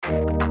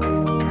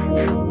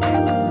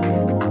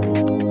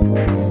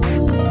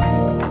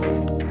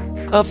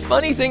A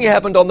funny thing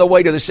happened on the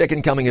way to the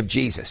second coming of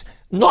Jesus.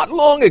 Not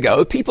long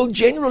ago, people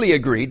generally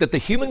agreed that the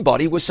human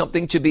body was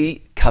something to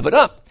be covered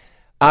up.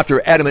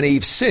 After Adam and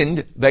Eve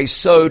sinned, they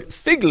sewed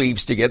fig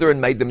leaves together and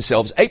made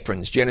themselves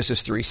aprons,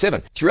 Genesis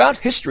 3:7. Throughout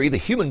history, the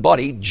human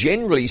body,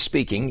 generally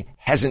speaking,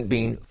 hasn't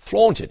been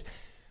flaunted.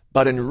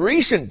 But in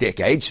recent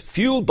decades,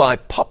 fueled by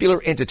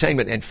popular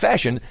entertainment and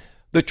fashion,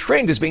 the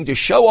trend has been to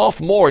show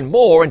off more and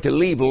more and to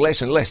leave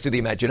less and less to the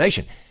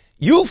imagination.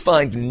 You'll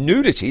find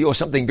nudity or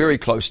something very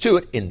close to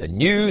it in the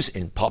news,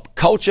 in pop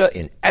culture,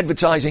 in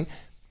advertising.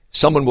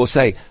 Someone will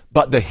say,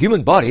 but the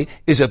human body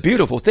is a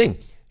beautiful thing.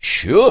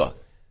 Sure,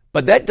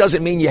 but that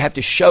doesn't mean you have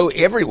to show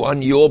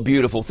everyone your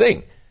beautiful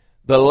thing.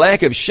 The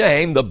lack of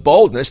shame, the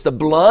boldness, the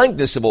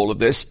blindness of all of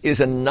this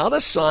is another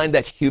sign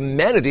that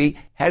humanity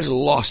has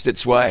lost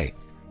its way.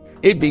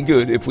 It'd be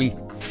good if we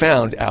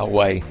found our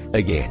way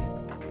again.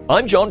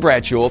 I'm John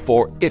Bradshaw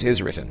for It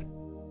Is Written.